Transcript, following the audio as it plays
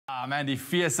Man, die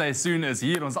feesseisoen is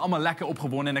hier. Ons is almal lekker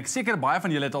opgewonde en ek seker baie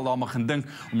van julle het al daarmee gedink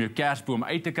om jou Kersboom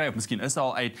uit te kry of miskien is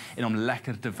al uit en om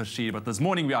lekker te versier. But this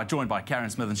morning we are joined by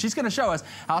Karen Smith and she's going to show us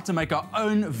how to make our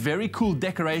own very cool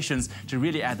decorations to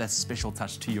really add that special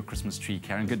touch to your Christmas tree.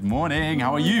 Karen, good morning.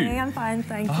 How are you? I'm fine,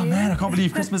 thank you. Oh man, I can't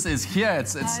believe Christmas is here.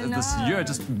 It's this year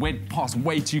just went past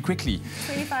way too quickly.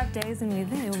 25 days and we're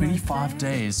there. 25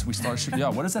 days. We started. Yeah,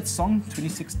 what is that song?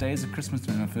 26 days of Christmas.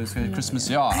 First Christmas.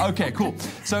 Yeah. Okay, cool.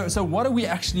 So what are we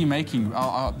actually making?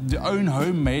 Our own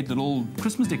homemade little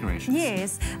Christmas decorations?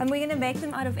 Yes, and we're going to make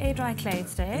them out of air-dry clay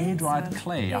today. Air-dried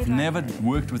clay. I've never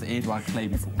worked with air-dried clay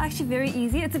before. It's actually very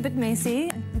easy. It's a bit messy.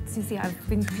 As you see, I've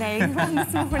been playing one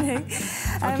this morning.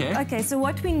 Okay, so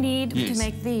what we need to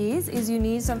make these is you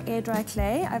need some air-dry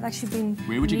clay. I've actually been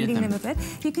reading them a bit.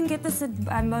 You can get this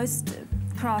at most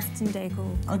crafts and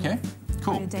decor. Okay.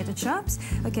 Cool. Orientated shops.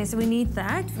 Okay, so we need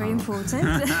that, very important.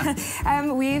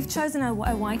 We've chosen a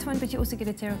white one, but you also get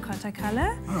a terracotta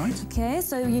color. All right. Okay,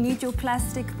 so you need your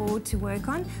plastic board to work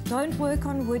on. Don't work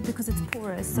on wood because it's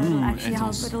porous, so it'll actually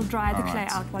help, it'll dry the clay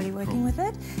out while you're working with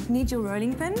it. You need your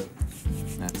rolling pin.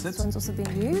 That's it. This one's also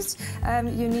being used.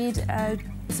 You need a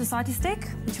society stick,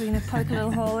 which we're going to poke a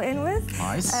little hole in with.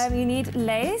 Nice. You need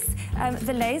lace.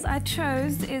 The lace I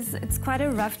chose it's quite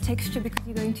a rough texture because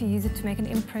you're going to use it to make an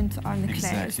imprint on the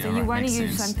clay. So you want to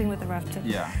use something with a rough tip,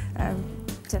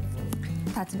 tip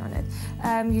pattern on it.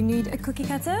 You need a cookie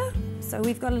cutter. So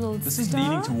we've got a little This is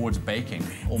leaning towards baking,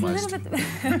 almost. It's a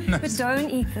little bit, but don't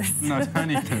eat this. No,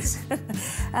 don't eat this.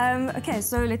 Okay,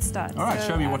 so let's start. All right,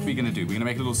 show me what we're going to do. We're going to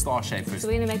make a little star shape first. So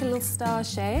we're going to make a little star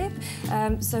shape.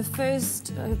 So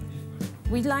first,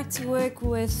 we'd like to work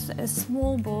with a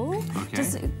small ball. Okay.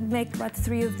 Just make about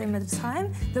 3 of them at a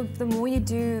time. The more you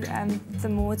do, the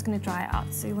more it's going to dry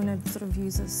out. So you want to sort of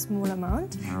use a small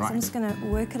amount. All right. So I'm just going to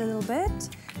work it a little bit,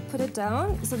 put it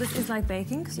down. So this is like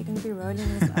baking because you're going to be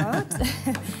rolling this out.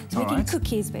 It's making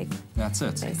cookies, That's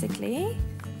it. basically.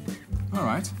 All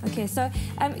right. Okay, so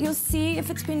you'll see if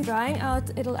it's been drying out,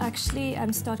 it'll actually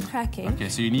start cracking. Okay,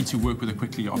 so you need to work with it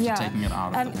quickly after taking it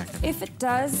out of the packet. If it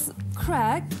does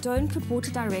crack, don't put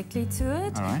water directly to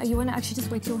it. All right. You want to actually just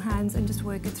wet your hands and just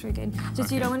work it through again.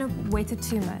 Just you don't want to wet it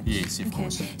too much. Yes, of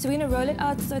course. So we're going to roll it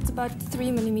out so it's about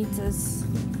 3 millimeters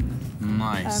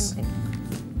Nice.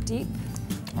 deep.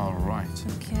 All right.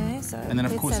 Okay, so and then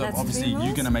of course, obviously,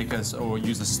 you're going to make us or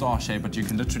use a star shape, but you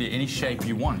can literally any shape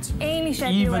you want. Any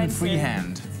shape you want. Even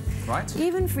freehand, right?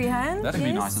 Even freehand. That'd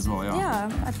be nice as well, yeah.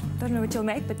 Yeah, I don't know what you'll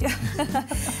make, but yeah.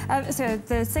 So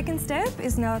the second step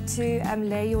is now to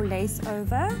lay your lace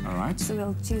over. All right. So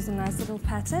we'll choose a nice little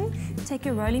pattern. Take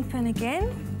your rolling pin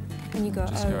again, and you go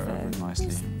Just over. Go over it nicely.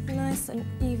 Just nice and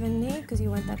evenly, because you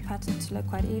want that pattern to look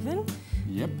quite even.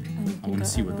 Yep. And I want to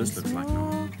see what this looks like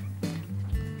now.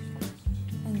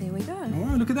 And there we go.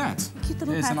 Oh, look at that. Cute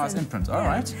little It's pattern. a nice imprint. All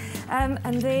right.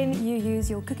 And then you use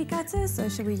your cookie cutter. So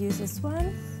should we use this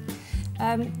one?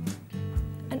 And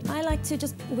I like to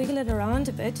just wiggle it around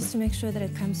a bit just to make sure that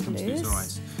it comes loose. All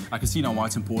right. I can see now why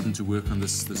it's important to work on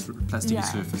this plasticky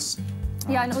surface.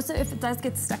 Yeah, and also if it does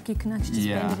get stuck, you can actually just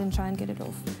bend it and try and get it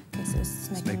off. Okay, so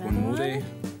let's make another one more there.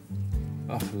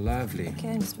 Oh, lovely. Okay,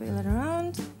 and just wiggle it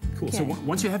around. Cool. Okay. So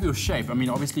once you have your shape, I mean,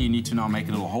 obviously you need to now make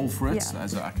a little hole for it,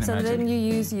 as I can imagine. So then you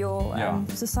use your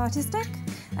society stick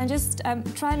and just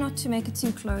try not to make it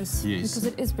too close because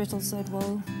it is brittle, so it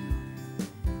will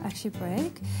actually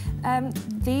break.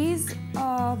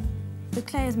 The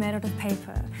clay is made out of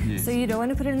paper, so you don't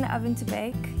want to put it in the oven to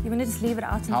bake. You want to just leave it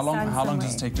out in the sun How long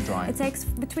does it take to dry? It takes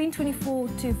between 24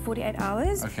 to 48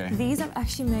 hours. Okay. These I've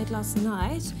actually made last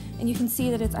night, and you can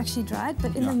see that it's actually dried,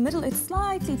 but in the middle it's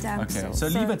slightly damp. Okay, so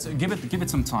leave it, give it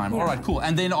some time. All right, cool.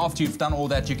 And then after you've done all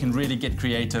that, you can really get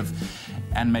creative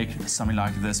and make something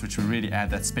like this, which will really add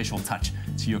that special touch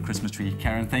to your Christmas tree.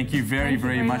 Karen, thank you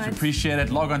very much. Appreciate it.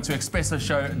 Log on to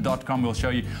expressoshow.com. We'll show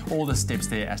you all the steps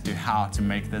there as to how to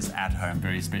make this at home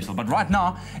very special. But right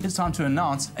now, it's time to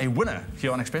announce a winner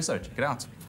here on Expresso. Check it out.